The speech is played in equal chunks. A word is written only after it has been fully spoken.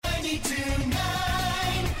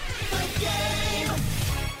92.9 The Game.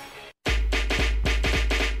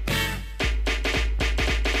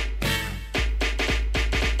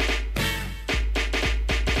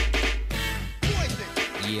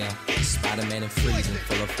 Yeah, Spider-Man and Freeze in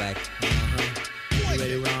full effect. You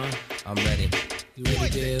ready, Ron? I'm ready. You ready,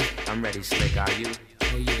 Dave? I'm ready, Slick. Are you?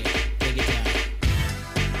 Oh, yeah. Take it down.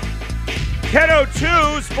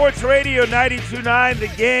 10:02 Sports Radio 92.9 The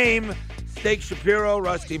Game. Steak Shapiro,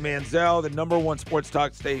 Rusty Manziel, the number one sports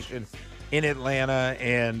talk station in Atlanta,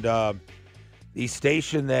 and the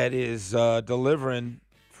station that is delivering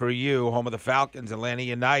for you, home of the Falcons, Atlanta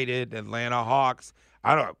United, Atlanta Hawks.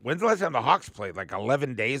 I don't know. When's the last time the Hawks played? Like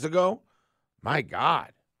 11 days ago? My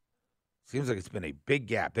God. Seems like it's been a big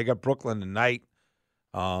gap. They got Brooklyn tonight.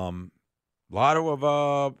 A lot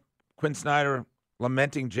of Quinn Snyder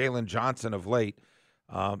lamenting Jalen Johnson of late.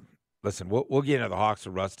 Listen, we'll get into the Hawks or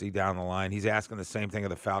Rusty down the line. He's asking the same thing of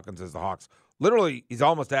the Falcons as the Hawks. Literally, he's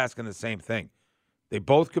almost asking the same thing. They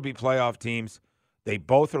both could be playoff teams. They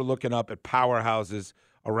both are looking up at powerhouses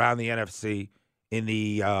around the NFC. In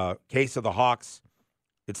the case of the Hawks,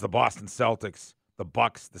 it's the Boston Celtics, the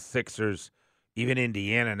Bucks, the Sixers, even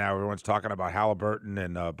Indiana now. Everyone's talking about Halliburton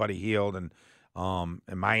and Buddy Hield and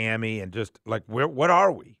Miami, and just like what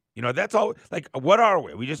are we? You know, that's all. Like, what are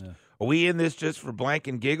we? Are we in this just for blank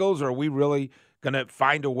and giggles, or are we really going to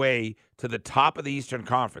find a way to the top of the Eastern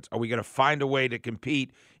Conference? Are we going to find a way to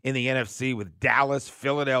compete in the NFC with Dallas,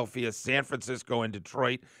 Philadelphia, San Francisco, and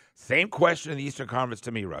Detroit? Same question in the Eastern Conference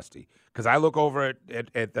to me, Rusty, because I look over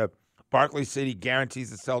at the Barclays City guarantees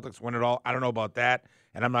the Celtics win it all. I don't know about that,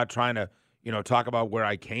 and I'm not trying to, talk about where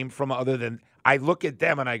I came from other than I look at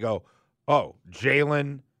them and I go, oh,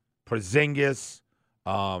 Jalen, Porzingis,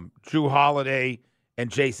 Drew Holiday, and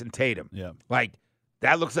Jason Tatum. Yeah. Like,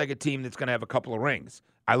 that looks like a team that's going to have a couple of rings.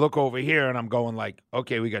 I look over here and I'm going like,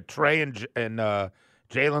 okay, we got Trey and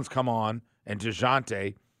Jalen's come on and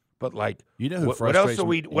DeJounte, but like, what else are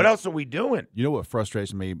we doing? You know what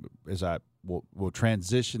frustrates me is we'll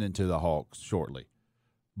transition into the Hawks shortly,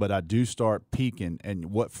 but I do start peaking, and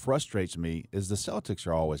what frustrates me is the Celtics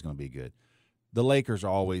are always going to be good. The Lakers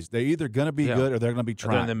are they're either going to be good or they're going to be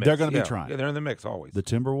trying. They're going to be trying. Yeah, they're in the mix always. The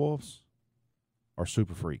Timberwolves are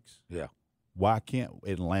super freaks. Yeah. Why can't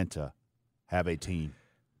Atlanta have a team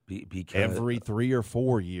because every 3 or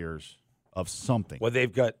 4 years of something? Well,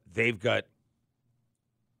 they've got the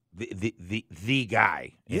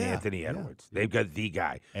guy in Anthony Edwards. Yeah. They've got the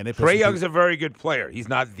guy. And Trae Young's a very good player. He's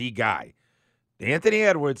not the guy. Anthony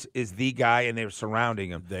Edwards is the guy, and they're surrounding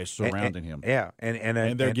him. They're surrounding him. Yeah, and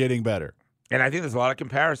they're getting better. And I think there's a lot of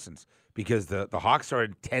comparisons because the Hawks are a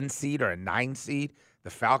 10 seed or a 9 seed. The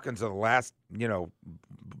Falcons are the last,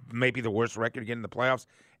 maybe the worst record to get in the playoffs.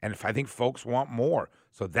 And I think folks want more.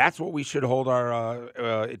 So that's what we should hold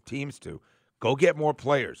our teams to. Go get more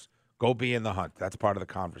players. Go be in the hunt. That's part of the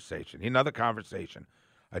conversation. Another conversation.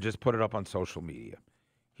 I just put it up on social media.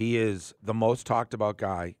 He is the most talked about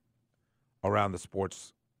guy around the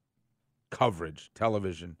sports coverage,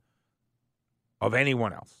 television, of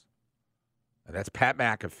anyone else. And that's Pat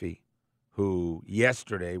McAfee, who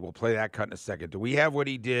yesterday, we'll play that cut in a second. Do we have what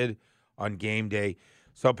he did on game day?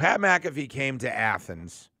 So Pat McAfee came to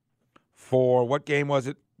Athens for, what game was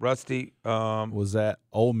it, Rusty? Was that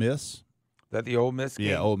Ole Miss? Is that the Ole Miss game?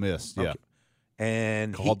 Yeah, Ole Miss, yeah. Okay.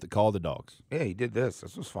 And called the dogs. Yeah, he did this.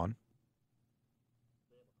 This was fun.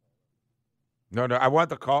 No, I want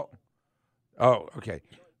the call. Oh, okay.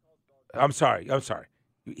 I'm sorry.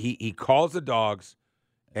 He calls the dogs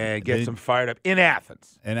and gets them fired up in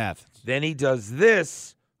Athens. Then he does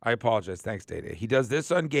this. I apologize. Thanks, Data. He does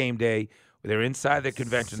this on game day. They're inside the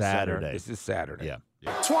convention center. This is Saturday. Yeah.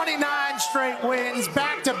 29 straight wins,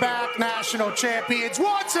 back-to-back national champions.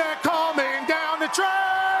 What's that coming down the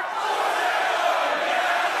track?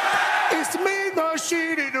 It's the mean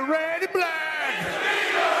machine in the red and black.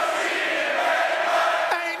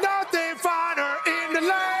 Ain't nothing finer in the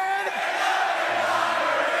land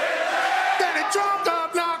than a drunk,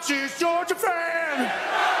 obnoxious Georgia fan.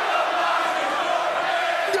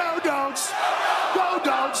 Go dogs, go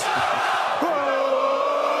dogs.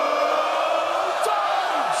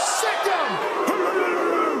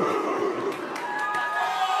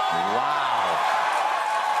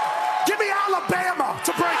 Give me Alabama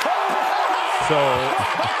to break.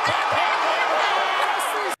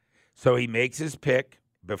 So he makes his pick.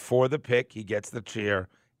 Before the pick, he gets the cheer,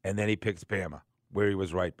 and then he picks Bama, where he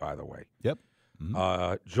was right, by the way. Yep.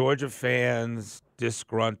 Mm-hmm. Georgia fans,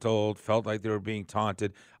 disgruntled, felt like they were being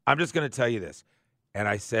taunted. I'm just going to tell you this, and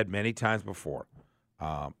I said many times before,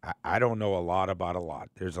 I don't know a lot about a lot.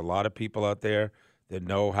 There's a lot of people out there that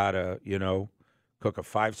know how to, cook a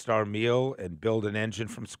 5-star meal and build an engine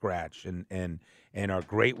from scratch and are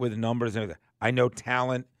great with numbers and everything. I know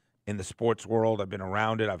talent in the sports world. I've been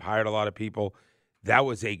around it. I've hired a lot of people. That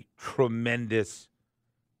was a tremendous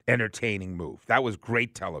entertaining move. That was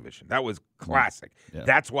great television. That was classic. Yeah.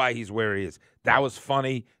 That's why he's where he is. That was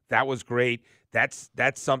funny. That was great. That's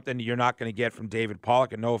something you're not going to get from David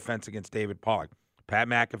Pollock, and no offense against David Pollock. Pat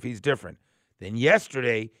McAfee's different. Then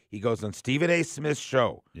yesterday, he goes on Stephen A. Smith's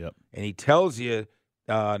show, and he tells you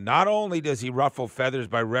not only does he ruffle feathers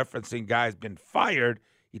by referencing guys been fired,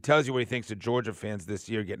 he tells you what he thinks of Georgia fans this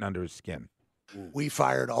year getting under his skin. We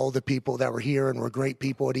fired all the people that were here and were great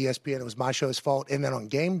people at ESPN. It was my show's fault. And then on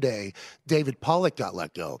game day, David Pollock got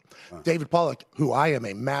let go. David Pollock, who I am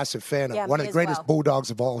a massive fan of, one of the greatest Bulldogs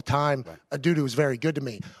of all time, a dude who was very good to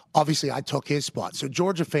me. Obviously, I took his spot. So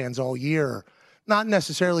Georgia fans all year, not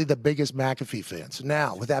necessarily the biggest McAfee fans.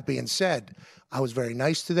 Now, with that being said, I was very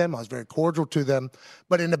nice to them. I was very cordial to them.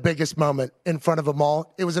 But in the biggest moment in front of them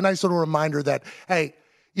all, it was a nice little reminder that, hey,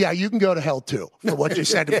 yeah, you can go to hell, too, for what you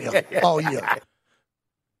said to me all year.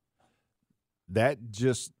 That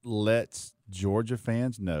just lets Georgia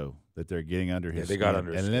fans know that they're getting under his skin. Got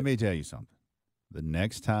under his skin. Let me tell you something. The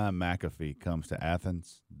next time McAfee comes to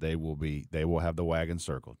Athens, they will have the wagon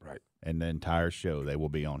circled. Right. And the entire show, they will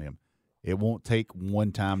be on him. It won't take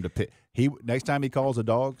one time to pick. Next time he calls the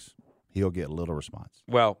Dogs, he'll get a little response.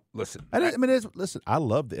 Well, listen. Listen, I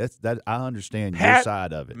love this. I understand your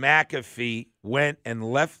side of it. McAfee went and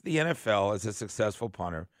left the NFL as a successful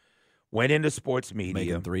punter, went into sports media.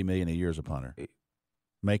 Making $3 million a year as a punter.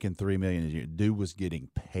 Making $3 million a year. Dude was getting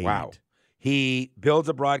paid. Wow. He builds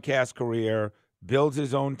a broadcast career, builds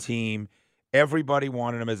his own team. Everybody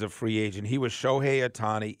wanted him as a free agent. He was Shohei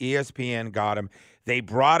Ohtani. ESPN got him. They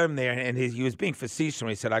brought him there, and he was being facetious when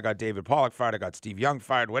he said, I got David Pollock fired, I got Steve Young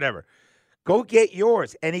fired, whatever. Go get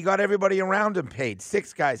yours. And he got everybody around him paid.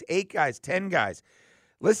 6 guys, 8 guys, 10 guys.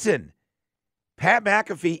 Listen, Pat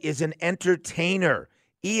McAfee is an entertainer.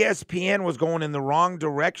 ESPN was going in the wrong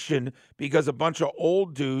direction because a bunch of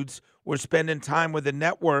old dudes were spending time with the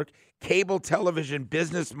network. Cable television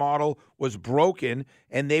business model was broken,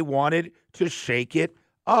 and they wanted to shake it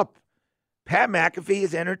up. Pat McAfee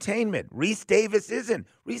is entertainment. Reese Davis isn't.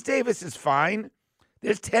 Reese Davis is fine.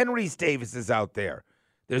 There's 10 Reese Davises out there.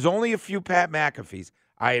 There's only a few Pat McAfees.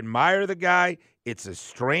 I admire the guy. It's a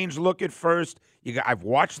strange look at first. I've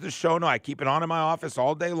watched the show now. I keep it on in my office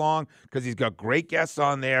all day long because he's got great guests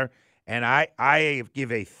on there. And I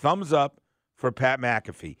give a thumbs up for Pat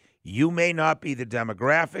McAfee. You may not be the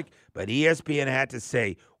demographic, but ESPN had to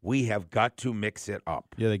say, we have got to mix it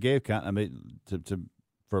up. Yeah, they gave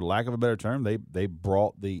for lack of a better term, they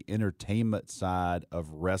brought the entertainment side of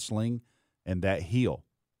wrestling and that heel.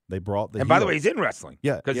 They brought the heel. And by the way, he's in wrestling.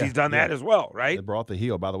 Yeah. Because he's done that as well, right? They brought the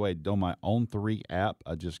heel. By the way, on my own 3 app,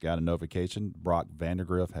 I just got a notification. Brock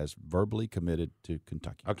Vandergriff has verbally committed to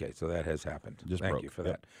Kentucky. Okay, so that has happened. Thank you for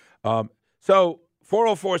Yep. that. So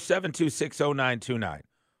 404-726-0929.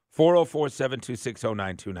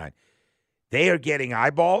 404-726-0929. They are getting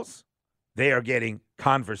eyeballs. They are getting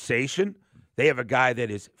conversation. They have a guy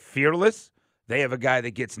that is fearless. They have a guy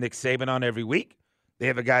that gets Nick Saban on every week. They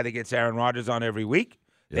have a guy that gets Aaron Rodgers on every week.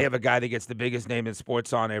 Yep. They have a guy that gets the biggest name in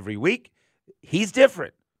sports on every week. He's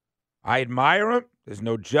different. I admire him. There's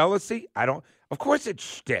no jealousy. Of course it's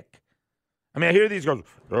shtick. I mean, I hear these guys,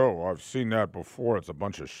 oh, I've seen that before. It's a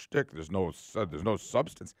bunch of shtick. There's no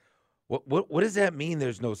substance. What does that mean?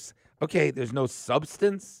 There's no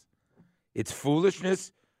substance? It's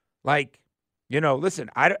foolishness? Listen,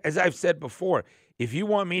 as I've said before, if you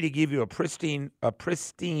want me to give you a pristine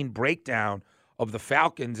breakdown of the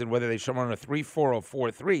Falcons and whether they should run a 3-4 or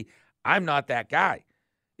 4-3, I'm not that guy.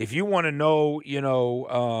 If you want to know,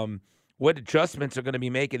 what adjustments are going to be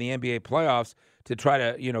making the NBA playoffs to try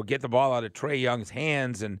to, get the ball out of Trae Young's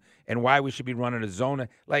hands and why we should be running a zone,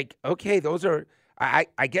 okay, those are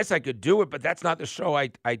I guess I could do it, but that's not the show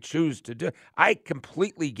I choose to do. I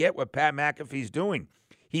completely get what Pat McAfee's doing.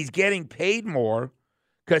 He's getting paid more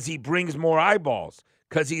because he brings more eyeballs,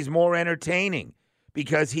 because he's more entertaining,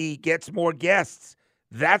 because he gets more guests.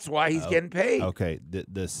 That's why he's getting paid. Okay,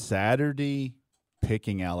 the Saturday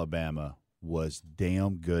picking Alabama was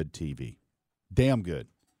damn good TV. Damn good.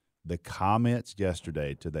 The comments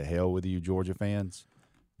yesterday to the hell with you Georgia fans,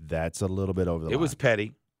 that's a little bit over the line. It was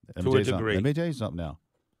petty to a degree. Let me tell you something now.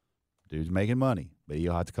 Dude's making money, but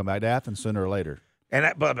he'll have to come back to Athens sooner or later.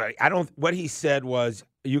 But I don't. What he said was,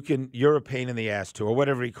 you're a pain in the ass too, or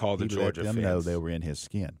whatever he called the Georgia fans. He let them know they were in his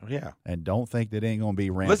skin. Yeah, and don't think that ain't gonna be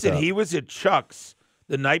ramped Listen, up. he was at Chuck's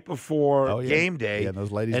the night before Oh, yeah. game day. Yeah, and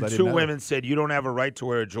those ladies and let him 2 know. women said, you don't have a right to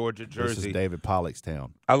wear a Georgia jersey. This is David Pollock's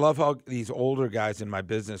town. I love how these older guys in my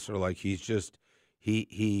business are like, he's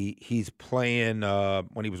playing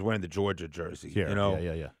when he was wearing the Georgia jersey. Yeah, you know,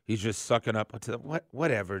 yeah. He's just sucking up to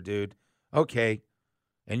whatever, dude. Okay.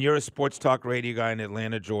 And you're a sports talk radio guy in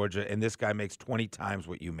Atlanta, Georgia, and this guy makes 20 times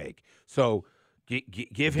what you make. So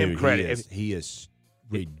give him credit. He is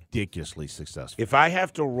ridiculously successful. If I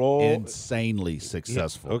have to roll. Insanely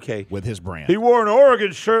successful with his brand. He wore an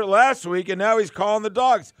Oregon shirt last week, and now he's calling the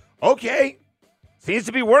dogs. Okay. Seems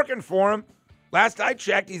to be working for him. Last I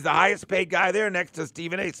checked, he's the highest paid guy there next to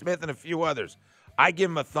Stephen A. Smith and a few others. I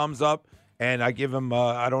give him a thumbs up, and I give him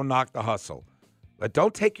I don't knock the hustle. But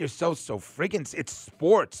don't take yourself so friggin' – it's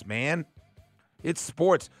sports, man. It's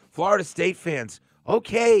sports. Florida State fans,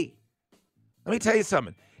 okay. Let me tell you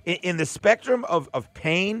something. In the spectrum of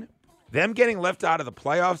pain, them getting left out of the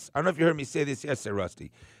playoffs, I don't know if you heard me say this yesterday,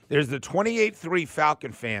 Rusty. There's the 28-3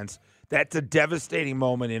 Falcon fans. That's a devastating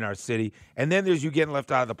moment in our city. And then there's you getting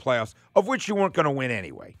left out of the playoffs, of which you weren't going to win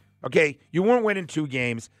anyway. Okay? You weren't winning 2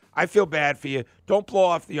 games. I feel bad for you. Don't blow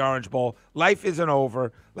off the Orange Bowl. Life isn't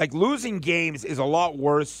over. Like, losing games is a lot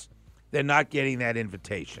worse than not getting that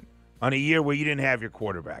invitation on a year where you didn't have your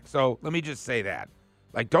quarterback. So let me just say that.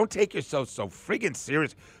 Like, don't take yourself so friggin'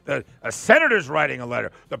 serious. A senator's writing a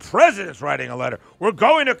letter. The president's writing a letter. We're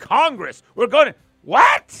going to Congress. We're going to –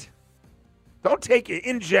 what? Don't take it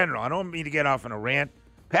in general. I don't mean to get off on a rant.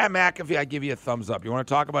 Pat McAfee, I give you a thumbs up. You want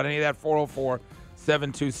to talk about any of that?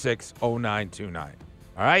 404-726-0929.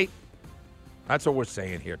 All right? That's what we're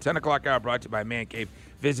saying here. 10 o'clock hour brought to you by Man Cave.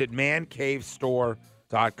 Visit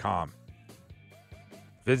mancavestore.com.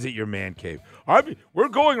 Visit your man cave. We're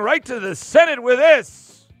going right to the Senate with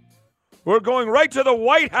this. We're going right to the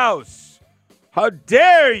White House. How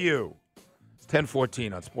dare you? It's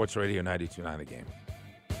 10:14 on Sports Radio 92.9 The Game.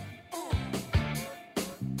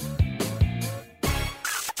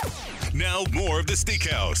 Now more of the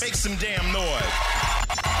Steakhouse. Make some damn noise.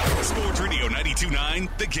 Sports Radio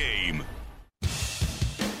 92.9 The Game.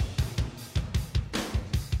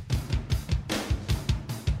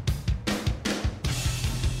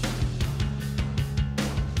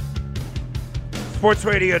 Sports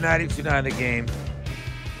Radio 92.9 The Game.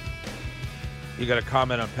 You got a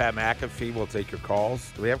comment on Pat McAfee? We'll take your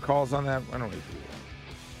calls. Do we have calls on that? I don't need to do that.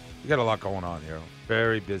 You got a lot going on here.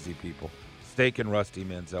 Very busy people. Steak and Rusty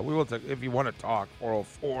Manziel. We will take, if you want to talk,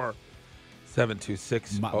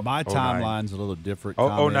 404-726. My timeline's a little different.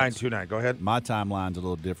 0929. Go ahead. My timeline's a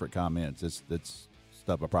little different comments. It's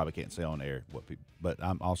stuff I probably can't say on air. But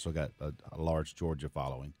I'm also got a large Georgia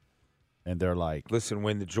following. And they're like, listen,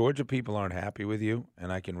 when the Georgia people aren't happy with you,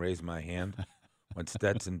 and I can raise my hand, when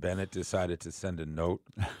Stetson Bennett decided to send a note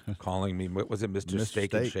calling me, what was it, Mr.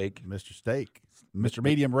 Steak and Shake? Mr. Steak. Mr.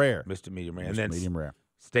 Medium Rare. Mr. Medium Rare. Mr. And then Medium Rare.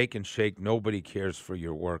 Steak and Shake, nobody cares for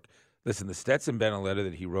your work. Listen, the Stetson Bennett letter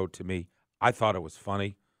that he wrote to me, I thought it was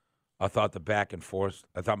funny. I thought the back and forth,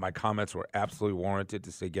 I thought my comments were absolutely warranted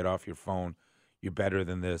to say, get off your phone. You're better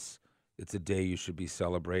than this. It's a day you should be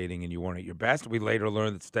celebrating, and you weren't at your best. We later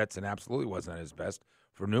learned that Stetson absolutely wasn't at his best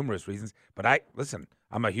for numerous reasons. But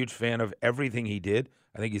I'm a huge fan of everything he did.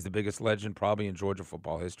 I think he's the biggest legend probably in Georgia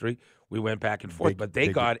football history. We went back and forth, but they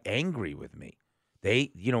got angry with me.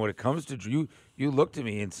 They, when it comes to you looked at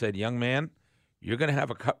me and said, young man, you're going to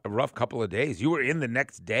have a rough couple of days. You were in the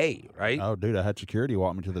next day, right? Oh, dude, I had security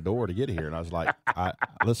walk me to the door to get here. And I was like,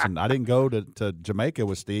 listen, I didn't go to Jamaica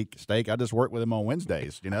with Steak. I just worked with him on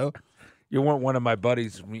Wednesdays, You weren't one of my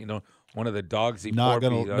buddies, one of the dogs he Not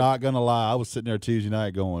gonna lie, I was sitting there Tuesday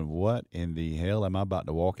night going, what in the hell am I about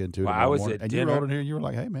to walk into tomorrow morning? And you rolled in here and you were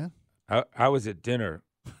like, hey, man. I was at dinner,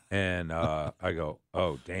 and I go,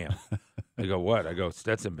 oh, damn. I go, what? I go,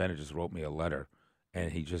 Stetson Bennett just wrote me a letter,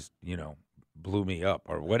 and he just, blew me up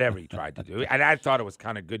or whatever he tried to do. And I thought it was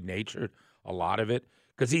kind of good-natured, a lot of it,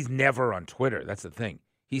 because he's never on Twitter. That's the thing.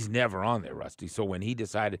 He's never on there, Rusty. So when he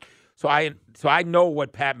decided – so I know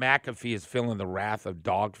what Pat McAfee is feeling the wrath of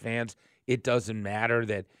dog fans. It doesn't matter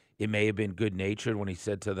that it may have been good-natured when he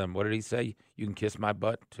said to them, what did he say? You can kiss my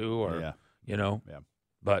butt too, or, Yeah.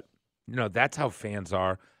 But, that's how fans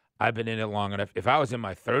are. I've been in it long enough. If I was in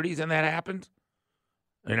my 30s and that happened,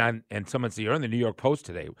 and someone said, you're in the New York Post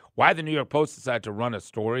today. Why the New York Post decided to run a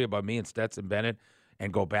story about me and Stetson Bennett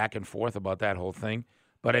and go back and forth about that whole thing.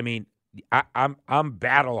 But, I mean, I'm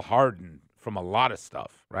battle-hardened from a lot of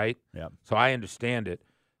stuff, right? Yeah. So I understand it.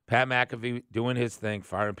 Pat McAfee doing his thing,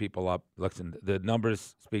 firing people up. Listen, the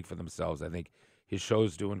numbers speak for themselves. I think his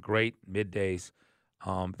show's doing great, middays.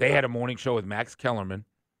 They had a morning show with Max Kellerman,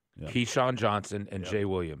 Keyshawn Johnson, and Jay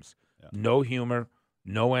Williams. Yeah. No humor,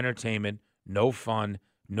 no entertainment, no fun,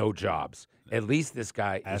 no jobs. At least this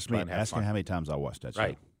guy Ask is me trying to have fun. how many times I watched that show.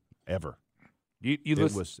 Right. Ever.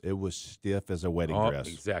 It was stiff as a wedding dress.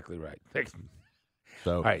 Exactly right. Thanks.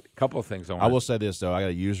 So, all right, a couple of things. I will say this, though. I got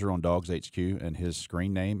a user on Dogs HQ, and his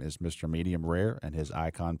screen name is Mr. Medium Rare, and his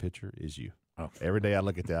icon picture is you. Oh. Every day I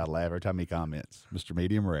look at that, I laugh every time he comments. Mr.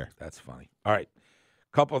 Medium Rare. That's funny. All right,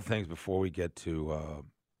 a couple of things before we get to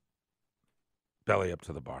belly up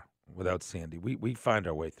to the bar without Sandy. We find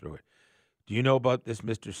our way through it. Do you know about this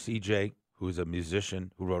Mr. CJ, who is a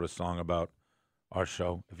musician who wrote a song about our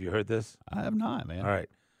show? Have you heard this? I have not, man. All right.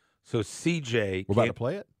 So CJ, we're about to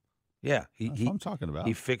play it. Yeah, that's what I'm talking about.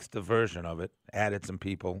 He fixed the version of it, added some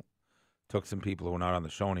people, took some people who are not on the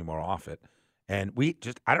show anymore off it, and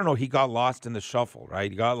I don't know. He got lost in the shuffle, right?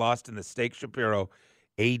 He got lost in the Steak Shapiro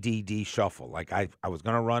ADD shuffle. Like I was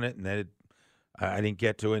gonna run it, and then I didn't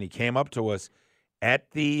get to it. And he came up to us at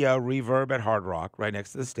the Reverb at Hard Rock, right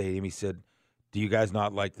next to the stadium. He said, "Do you guys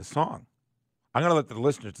not like the song?" I'm going to let the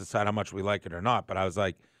listeners decide how much we like it or not. But I was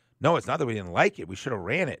like, no, it's not that we didn't like it. We should have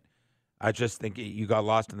ran it. I just think you got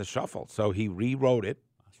lost in the shuffle. So he rewrote it.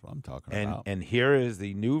 That's what I'm talking about. And here is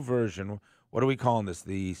the new version. What are we calling this?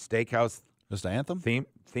 The Steakhouse Just the anthem?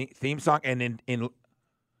 theme song. And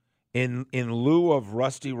in lieu of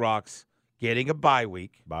Rusty Rocks getting a bye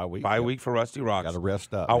week for Rusty Rocks. Got to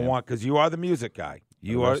rest up. Because you are the music guy.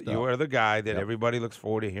 You are the guy that everybody looks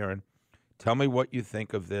forward to hearing. Tell me what you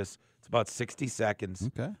think of this. It's about 60 seconds.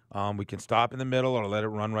 Okay. We can stop in the middle or let it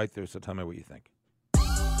run right through. So tell me what you think.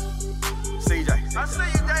 CJ. I see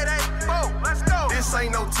you, Day-Day. Boom, let's go. This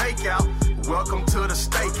ain't no takeout. Welcome to the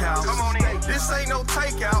steakhouse. Come on in. This ain't no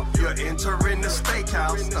takeout. You're entering the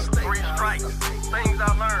steakhouse. 3 strikes. Things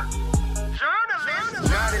I learned. Journalism.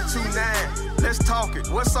 92.9. Let's talk it.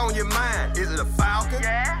 What's on your mind? Is it a Falcon?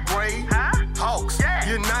 Yeah. Brave? Huh? Hawks? Yeah.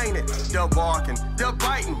 You name it. They're barking. They're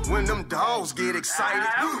biting. When them dogs get excited.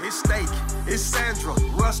 It's Steak. It's Sandra.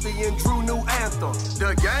 Rusty and Drew new anthem.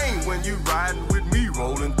 The game when you riding with me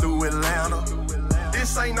rolling through Atlanta.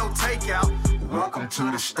 This ain't no takeout. Welcome to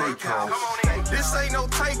the steakhouse. This ain't no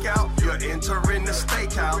takeout. You're entering the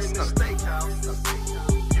steakhouse.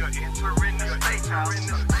 You're entering the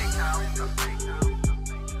steakhouse.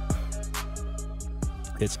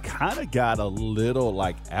 It's kind of got a little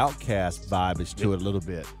like Outcast vibes to it a little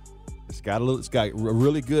bit. It's got a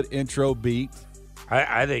really good intro beat.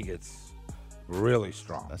 I think it's really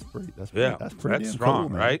strong. That's pretty that's damn strong,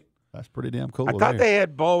 cool, right? That's pretty damn cool. I thought they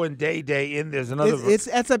had Bo and Day in. There's another. It's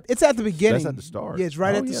at the beginning. That's at the start. Yeah, it's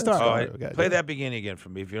right at the start. All right. Play that beginning again for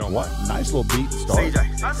me if you don't What? mind. Nice little beat to start.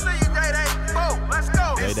 CJ. I see you, Day-Day. Bo, let's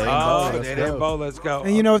go. Day-Day and Bo, let's go.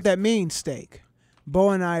 And you know what that means, Steak.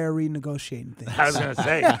 Bo and I are renegotiating things. I was going to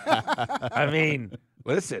say. I mean,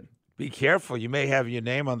 listen. Be careful. You may have your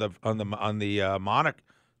name on the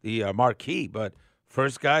marquee, but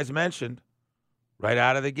first guys mentioned. Right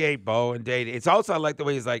out of the gate, Bo and Day. It's also I like the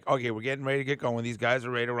way he's like, okay, we're getting ready to get going. These guys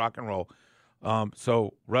are ready to rock and roll.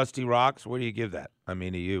 So Rusty Rocks, what do you give that? I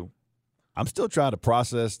mean, to you. I'm still trying to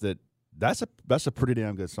process that. That's a pretty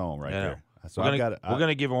damn good song right there. So we're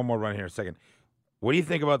gonna give one more run here in a second. What do you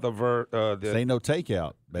think about This ain't no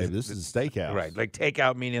takeout, baby. This is a steakhouse. Right, like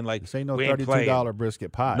takeout meaning like this ain't no $32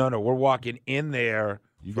 brisket pie. No, we're walking in there.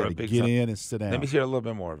 You got to get in and sit down. Let me hear a little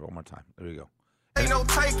bit more of it one more time. There we go. Ain't no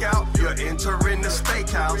takeout. You're entering the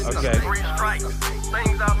steakhouse. Okay. 3 strikes.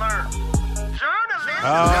 Things I learned.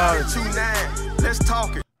 Journalism. 92.9. Let's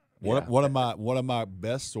talk it. One of my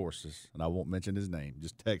best sources, and I won't mention his name,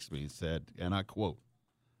 just texted me and said, and I quote,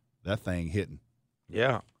 "That thing hitting."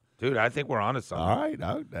 Yeah, dude, I think we're onto something. All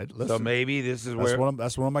right, so maybe this is where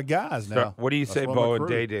that's one of my guys now. What do you say, Bo and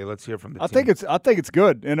Day? Let's hear from the team. I think it's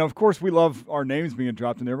good, and of course we love our names being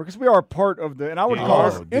dropped in there because we are part of the, and I would call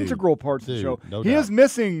us integral parts of the show. No he doubt. is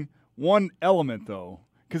missing one element though,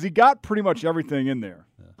 because he got pretty much everything in there.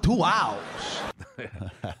 2 hours.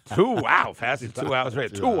 2 hours. Fastest 2 hours.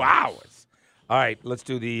 Right. 2 hours. All right, let's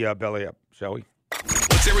do the belly up, shall we?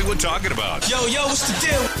 What's everyone talking about? Yo, what's the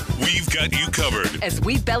deal? We've got you covered As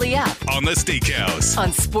we belly up on the Steakhouse.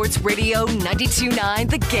 on Sports Radio 92.9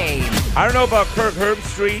 The Game. I don't know about Kirk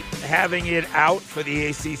Herbstreit having it out for the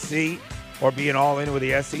ACC or being all in with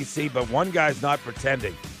the SEC, but one guy's not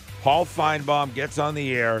pretending. Paul Feinbaum gets on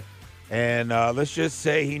the air, and let's just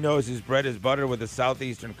say he knows his bread is butter with the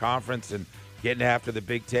Southeastern Conference and getting after the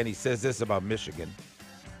Big Ten. He says this about Michigan.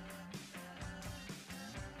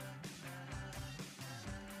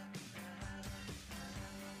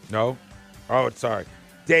 No? Oh, sorry.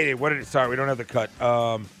 Day, sorry, we don't have the cut.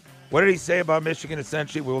 What did he say about Michigan,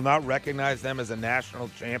 essentially? We will not recognize them as a national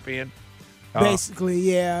champion. Basically,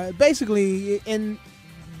 yeah. Basically, and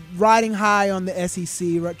riding high on the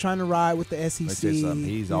SEC, trying to ride with the SEC. Let me tell you something.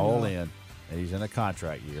 He's all in, and he's in a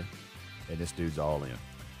contract year, and this dude's all in.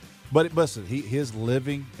 But listen, his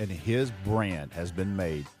living and his brand has been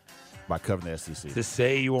made by covering the SEC. To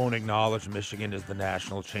say you won't acknowledge Michigan as the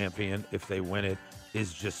national champion if they win it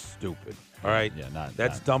is just stupid. All right? Yeah,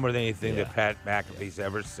 That's dumber than anything that Pat McAfee's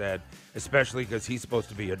ever said, especially because he's supposed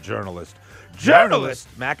to be a journalist. Journalist!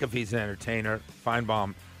 McAfee's an entertainer.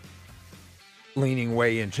 Feinbaum leaning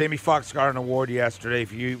way in. Jamie Foxx got an award yesterday.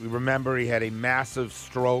 If you remember, he had a massive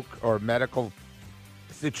stroke or medical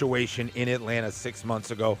situation in Atlanta 6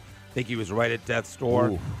 months ago. I think he was right at death's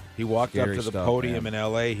door. Ooh, he walked up to the podium man. in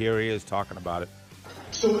L.A. Here he is talking about it.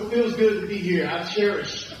 So it feels good to be here. I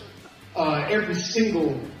cherish every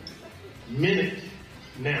single minute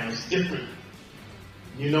now. It's different.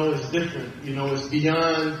 It's different. It's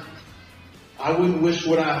beyond. I wouldn't wish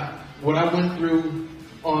what I went through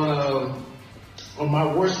on my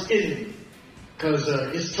worst enemy, because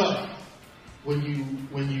it's tough when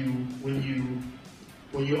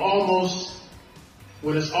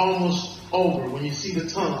it's almost over, when you see the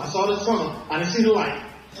tunnel. I saw the tunnel. I didn't see the light.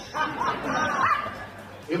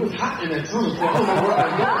 It was hot in that tunnel. I don't know where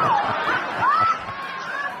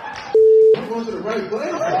I'm going to the right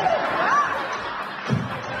place.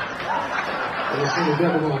 I see the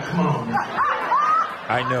devil going, come on, man.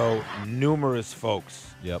 I know numerous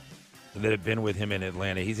folks that have been with him in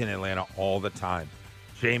Atlanta. He's in Atlanta all the time.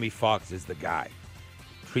 Jamie Foxx is the guy.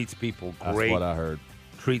 Treats people great. That's what I heard.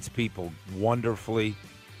 Treats people wonderfully.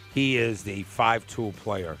 He is the 5-tool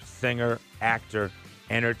player, singer, actor,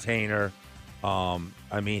 entertainer.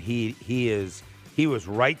 He was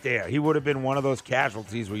right there. He would have been one of those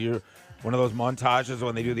casualties where you're one of those montages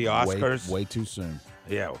when they do the Oscars. Way too soon.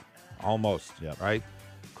 Yeah, almost. Yep. Right?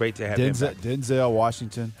 Great to have him back. Denzel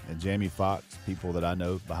Washington and Jamie Foxx, people that I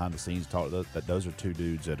know behind the scenes, talk that those are two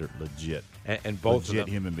dudes that are legit. And both legit of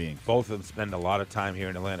them, human beings. Both of them spend a lot of time here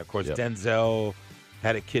in Atlanta. Of course, Yep. Denzel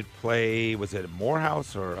had a kid play, was it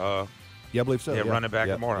Morehouse or yeah, I believe so. Yeah, running back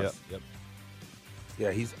at Morehouse. Yep.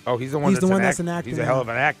 Yeah, he's the one that's an actor. He's a hell of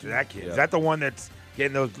an actor, that kid. Yep. Is that the one that's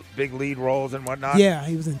getting those big lead roles and whatnot? Yeah,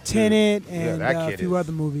 he was in Tenet and a few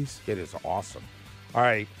other movies. Kid is awesome. All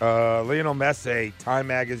right, Lionel Messi, Time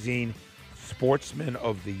Magazine Sportsman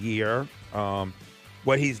of the Year.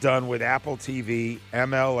 What he's done with Apple TV,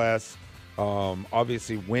 MLS,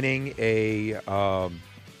 obviously winning a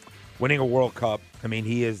World Cup. I mean,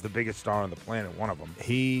 he is the biggest star on the planet, one of them.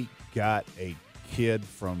 He got a kid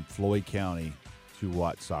from Floyd County to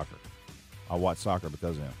watch soccer. I watch soccer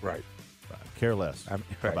because of him. Right. Care less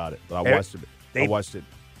about it, but I watched it. I watched it.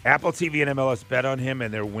 Apple TV and MLS bet on him,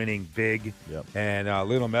 and they're winning big. Yep. And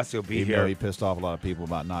Lionel Messi will be Even here. though he pissed off a lot of people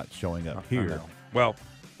about not showing up here. Well,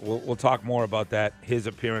 we'll talk more about that. His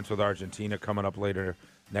appearance with Argentina coming up later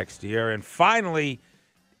next year. And finally,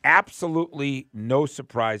 absolutely no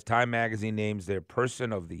surprise, Time Magazine names their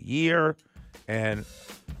Person of the Year. And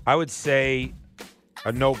I would say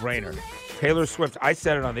a no-brainer. Taylor Swift, I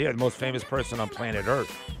said it on the air, the most famous person on planet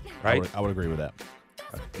Earth, right? I would agree with that.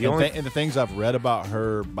 And the things I've read about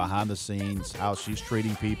her behind the scenes, how she's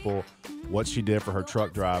treating people, what she did for her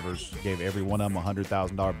truck drivers, gave every one of them a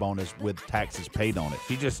 $100,000 bonus with taxes paid on it.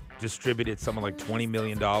 She just distributed something like $20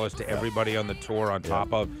 million to everybody on the tour on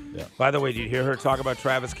top of. Yeah. By the way, did you hear her talk about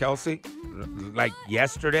Travis Kelce? Like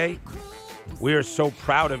yesterday? We are so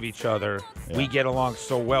proud of each other. Yeah. We get along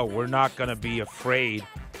so well. We're not going to be afraid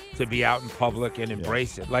to be out in public and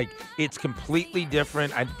embrace it. Like, it's completely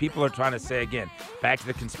different. And people are trying to say, again, back to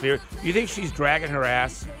the conspiracy. You think she's dragging her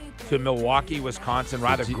ass to Milwaukee, Wisconsin,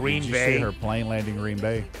 rather Green Bay? Bay? See her plane landing Green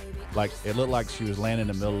Bay? Like, it looked like she was landing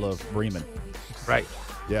in the middle of Bremen. Right.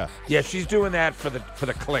 Yeah. Yeah, she's doing that for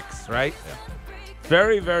the clicks, right? Yeah.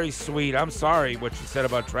 Very, very sweet. I'm sorry what she said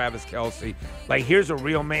about Travis Kelce. Like, here's a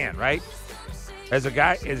real man, right? As a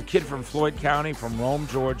kid from Floyd County, from Rome,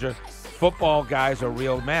 Georgia, football guys are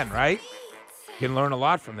real men, right? You can learn a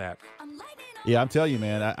lot from that. Yeah, I'm telling you,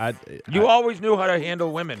 man. You always knew how to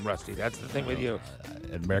handle women, Rusty. That's the thing with you.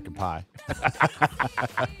 American Pie.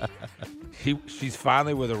 She's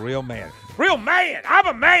finally with a real man. Real man! I'm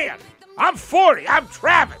a man! I'm 40. I'm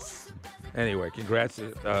Travis. Anyway, congrats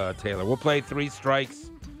to Taylor. We'll play 3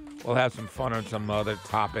 strikes. We'll have some fun on some other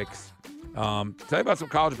topics. Tell you about some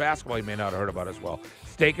college basketball you may not have heard about as well.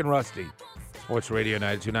 Steak and Rusty. Sports Radio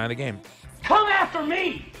 92.9 The Game. Come after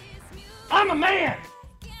me! I'm a man!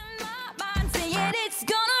 It's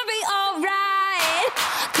gonna be alright,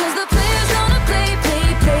 'cause the players gonna play,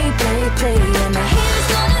 and the haters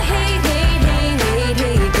gonna hate,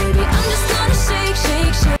 baby. I'm just gonna shake.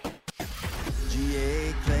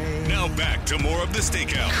 Now Now back to more of the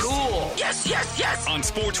Steakhouse. Cool. Yes, yes, yes. On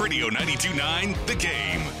Sports Radio 92.9 The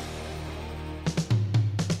Game.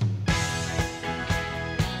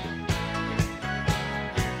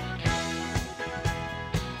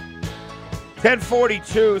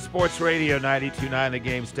 .1042 Sports Radio 92.9 The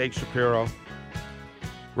Game. Steak Shapiro,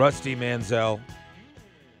 Rusty Manziel,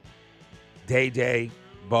 Day,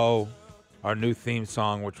 Bo, our new theme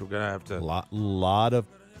song, which we're going to have to... Lot of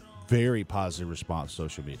very positive response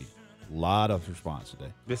social media. Lot of response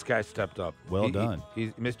today. This guy stepped up. Well done.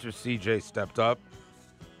 Mr. CJ stepped up.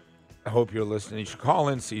 I hope you're listening. You should call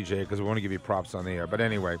in, CJ, because we want to give you props on the air. But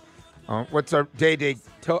anyway, what's our Day?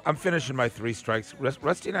 I'm finishing my 3 strikes.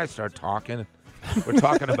 Rusty and I start talking. We're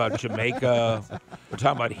talking about Jamaica. We're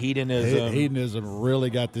talking about hedonism. Hedonism really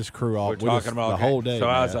got this crew off. We're talking about the whole day. So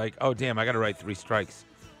man. I was like, oh, damn, I got to write 3 strikes.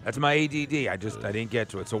 That's my ADD. I didn't get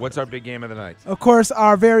to it. So what's our big game of the night? Of course,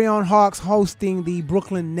 our very own Hawks hosting the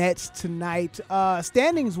Brooklyn Nets tonight.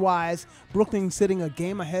 Standings-wise, Brooklyn sitting a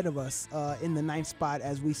game ahead of us in the 9th spot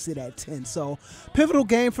as we sit at 10. So pivotal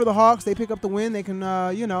game for the Hawks. They pick up the win. They can,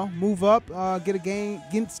 move up, get a gain,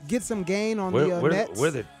 get some gain on the Nets. We're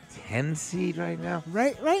the 10 seed right now.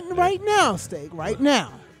 Right now, Steak. Right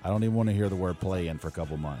now. I don't even want to hear the word play in for a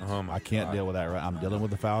couple months. Oh my I can't God. deal with that. Right? I'm dealing with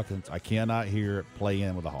the Falcons. I cannot hear it play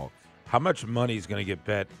in with the Hawks. How much money is going to get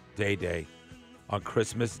bet Day on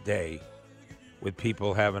Christmas Day with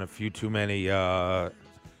people having a few too many hottie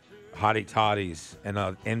toddies and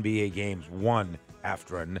NBA games one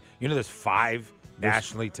after another? There's 5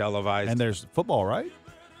 nationally televised. And there's football, right?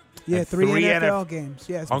 Yeah, and 3 NFL games.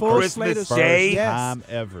 Yes, on full Christmas slate of Day. yes. Time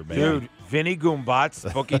ever, baby. Dude, Vinny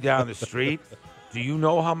Goombat's bookie down the street. Do you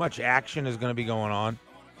know how much action is going to be going on?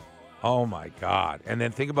 Oh, my God. And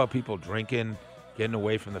then think about people drinking, getting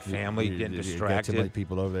away from the family, getting distracted. Got too many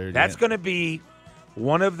people over there. That's going to be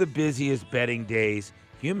one of the busiest betting days.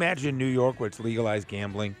 Can you imagine New York where it's legalized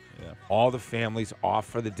gambling? Yeah. All the families off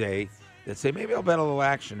for the day that say, maybe I'll bet a little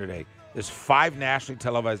action today. There's 5 nationally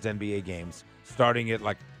televised NBA games starting at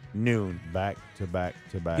like noon. Back to back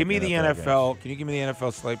to back. Give me the NFL. games. Can you give me the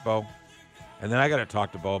NFL slate, Bo? And then I got to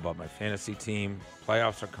talk to Bo about my fantasy team.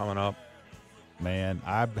 Playoffs are coming up. Man,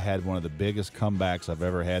 I've had one of the biggest comebacks I've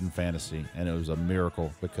ever had in fantasy, and it was a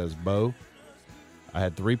miracle because, Bo, I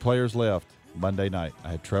had 3 players left Monday night. I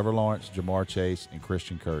had Trevor Lawrence, Jamar Chase, and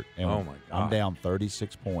Christian Kirk. And oh, my God. I'm down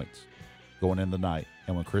 36 points going in the night.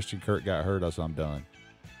 And when Christian Kirk got hurt, I said, I'm done.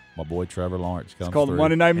 My boy Trevor Lawrence comes It's called through. the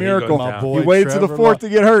Monday Night Miracle. My boy He waited to the 4th to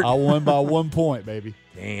get hurt. I won by 1 point, baby.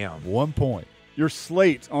 Damn. 1 point. Your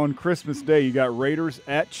slate on Christmas Day, you got Raiders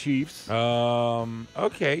at Chiefs.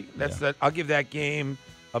 Okay. I'll give that game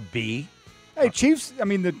a B. Hey, Chiefs, I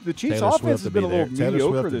mean, the Chiefs' Taylor offense Swift has been a little Taylor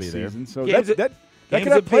mediocre Swift this will be there. season, so Game's that game's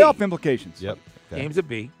could have a B. playoff implications. Yep. Okay. Game's a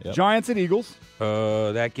B. Yep. Giants at Eagles.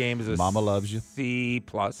 That game is a Mama loves you. C+.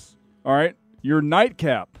 All right. Your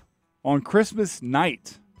nightcap on Christmas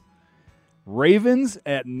night. Ravens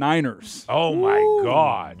at Niners. Oh, my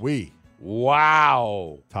God.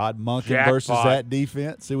 Wow. Todd Monken Jackpot. versus that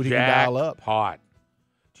defense. See what he can dial up. Jackpot.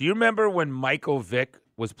 Do you remember when Michael Vick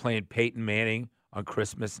was playing Peyton Manning on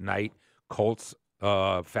Christmas night? Colts,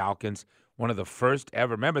 Falcons. One of the first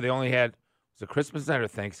ever. Remember, they only had, was it Christmas night or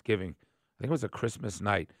Thanksgiving? I think it was a Christmas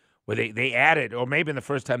night where they added, or maybe in the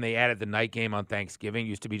first time they added the night game on Thanksgiving. It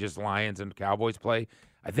used to be just Lions and Cowboys play.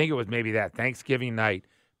 I think it was maybe that Thanksgiving night.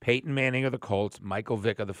 Peyton Manning of the Colts, Michael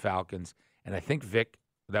Vick of the Falcons, and I think Vick,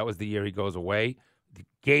 that was the year he goes away.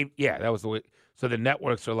 That was the way. So the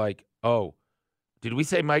networks are like, oh, did we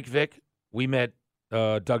say Mike Vick? We met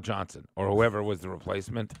Doug Johnson or whoever was the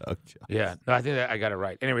replacement. Doug Johnson. Yeah, no, I think I got it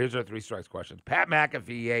right. Anyway, here's our 3 strikes questions. Pat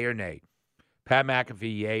McAfee, yay or nay? Pat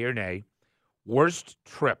McAfee, yay or nay? Worst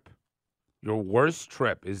trip. Your worst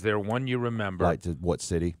trip. Is there one you remember? Like to what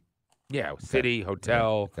city? Yeah, city,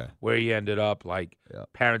 hotel, where you ended up, like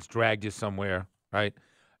parents dragged you somewhere, right?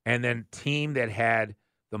 And then team that had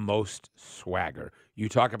the most swagger. You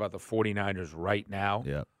talk about the 49ers right now.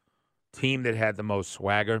 Yeah. Team that had the most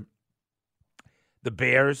swagger. The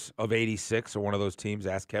Bears of 86 are one of those teams.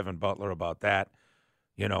 Ask Kevin Butler about that.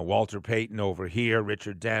 Walter Payton over here,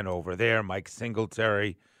 Richard Dent over there, Mike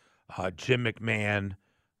Singletary, Jim McMahon,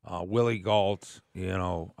 Willie Gault,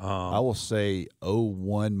 I will say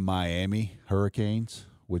 01 Miami Hurricanes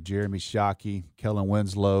with Jeremy Shockey, Kellen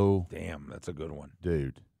Winslow. Damn, that's a good one.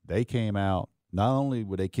 Dude, they came out. Not only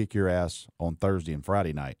would they kick your ass on Thursday and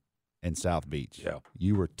Friday night in South Beach,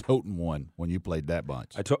 you were toting one when you played that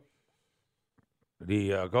bunch.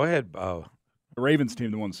 Go ahead. The Ravens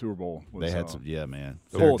team that won the Super Bowl. They had some, man.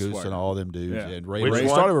 Full Goose swagger. and all them dudes. Yeah. And Ray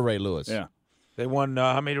started with Ray Lewis. Yeah. They won,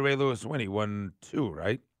 how many did Ray Lewis win? He won 2,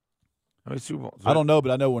 right? How many Super Bowls? I don't know,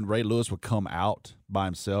 but I know when Ray Lewis would come out by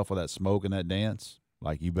himself with that smoke and that dance,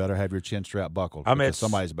 like you better have your chin strap buckled because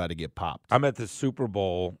somebody's about to get popped. I'm at the Super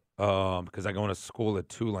Bowl because I go to school at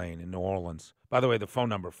Tulane in New Orleans. By the way, the phone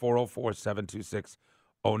number,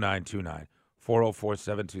 404-726-0929.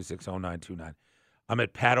 404-726-0929. I'm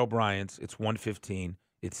at Pat O'Brien's. It's 1:15.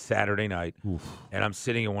 It's Saturday night. Oof. And I'm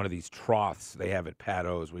sitting in one of these troughs they have at Pat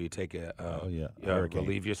O's where you take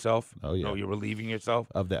relieve yourself. Oh, yeah. No, you're relieving yourself.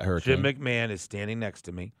 Of that hurricane. Jim McMahon is standing next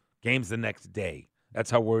to me. Game's the next day.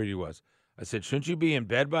 That's how worried he was. I said, shouldn't you be in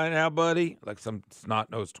bed by now, buddy? Like some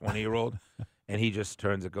snot-nosed 20-year-old. And he just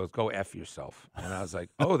turns and goes, go F yourself. And I was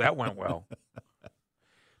like, oh, that went well.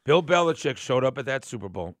 Bill Belichick showed up at that Super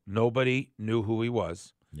Bowl. Nobody knew who he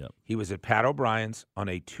was. Yep. He was at Pat O'Brien's on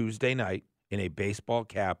a Tuesday night in a baseball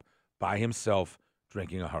cap by himself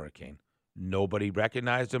drinking a Hurricane. Nobody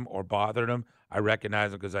recognized him or bothered him. I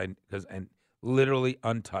recognized him because literally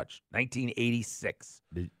untouched. 1986.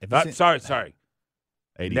 Sorry.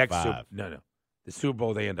 85. No. The Super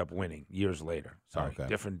Bowl they end up winning years later. Sorry, Okay.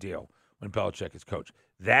 different deal when Belichick is coach.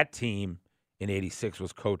 That team in 86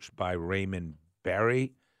 was coached by Raymond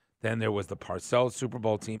Berry. Then there was the Parcells Super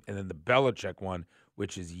Bowl team, and then the Belichick one,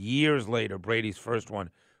 which is years later, Brady's first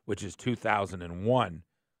one, which is 2001.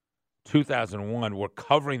 2001, we're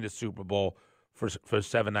covering the Super Bowl for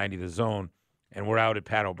 790 The Zone, and we're out at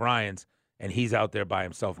Pat O'Brien's, and he's out there by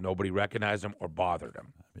himself. Nobody recognized him or bothered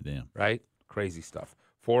him. Damn. Right? Crazy stuff.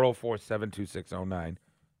 404-726-0929.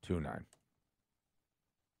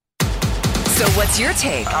 So what's your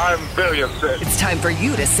take? I'm very upset. It's time for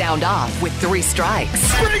you to sound off with 3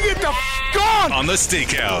 strikes. Bring it the f*** On the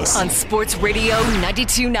Steakhouse. On Sports Radio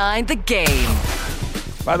 92.9 The Game.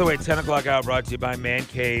 By the way, 10 o'clock hour brought to you by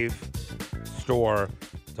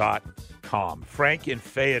ManCaveStore.com. Frank in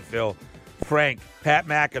Fayetteville. Frank, Pat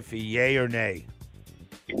McAfee, yay or nay?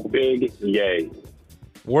 Big yay.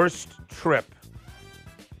 Worst trip?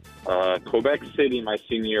 Quebec City, my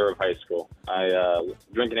senior year of high school.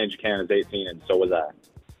 Drinking age of Canada is 18, and so was I.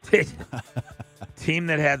 Team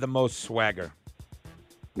that had the most swagger?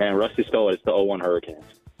 Man, Rusty stole it. It's the 01 Hurricanes.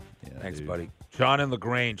 Yeah, Thanks, dude. buddy. John in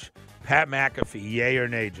LaGrange. Pat McAfee, yay or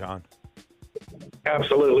nay, John?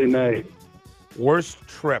 Absolutely nay. Worst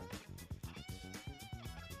trip?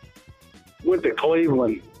 Went to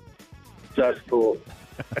Cleveland. That's cool.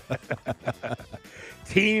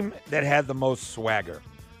 Team that had the most swagger?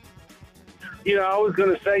 You know, I was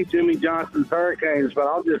going to say Jimmy Johnson's Hurricanes, but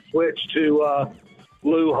I'll just switch to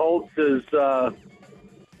Lou Holtz's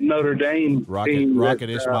Notre Dame team. Rocket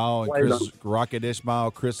Ishmael and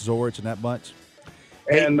Chris Zorich and that bunch.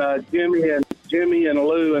 And Jimmy and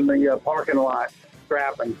Lou in the parking lot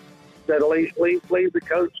scrapping. Said, leave the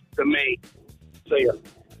coach to me. See ya.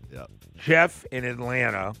 Yep. Jeff in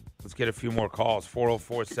Atlanta. Let's get a few more calls.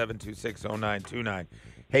 404-726-0929.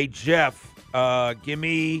 Hey, Jeff, give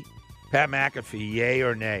me Pat McAfee, yay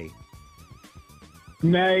or nay?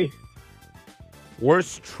 Nay.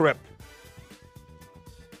 Worst trip?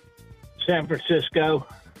 San Francisco.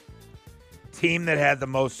 Team that had the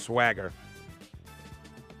most swagger?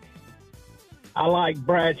 I like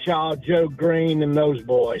Bradshaw, Joe Green, and those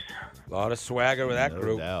boys. A lot of swagger with that No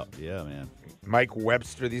group. doubt. Yeah, man. Mike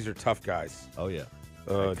Webster, these are tough guys. Oh, yeah.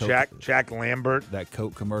 Jack Lambert. That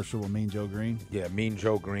Coke commercial with Mean Joe Green. Yeah, Mean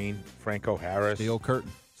Joe Green. Franco Harris. Steel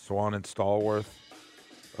Curtain. Swan and Stallworth.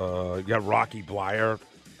 You got Rocky Blyer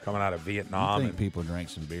coming out of Vietnam. I think people drank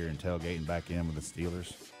some beer and tailgating back in with the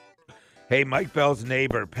Steelers. Hey, Mike Bell's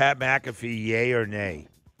neighbor, Pat McAfee, yay or nay?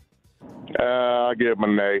 I give him a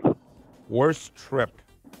nay. Worst trip?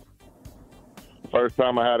 First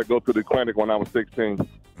time I had to go to the clinic when I was 16.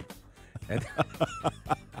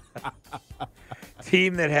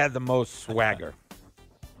 Team that had the most swagger?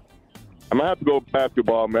 I'm going to have to go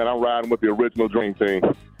basketball, man. I'm riding with the original Dream Team.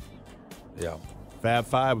 Yeah. Fab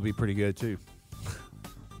Five would be pretty good, too.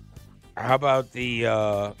 How about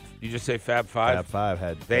the you just say Fab Five? Fab Five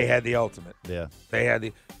had... They had the ultimate. Yeah. They had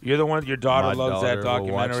the... You're the one... Your daughter loves that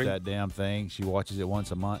documentary? My daughter will watch that damn thing. She watches it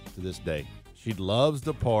once a month to this day. She loves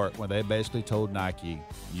the part when they basically told Nike,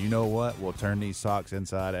 you know what, we'll turn these socks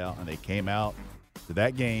inside out. And they came out to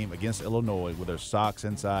that game against Illinois with their socks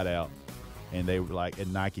inside out. And they were like,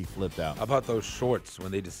 and Nike flipped out. How about those shorts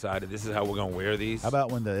when they decided this is how we're going to wear these? How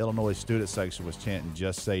about when the Illinois student section was chanting,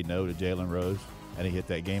 just say no to Jalen Rose, and he hit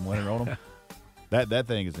that game winner on him? That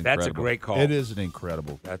thing is incredible. That's a great call. It is an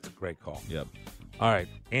incredible. That's a great call. Yep. All right.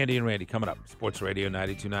 Andy and Randy coming up. Sports Radio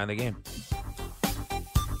 92.9 The Game.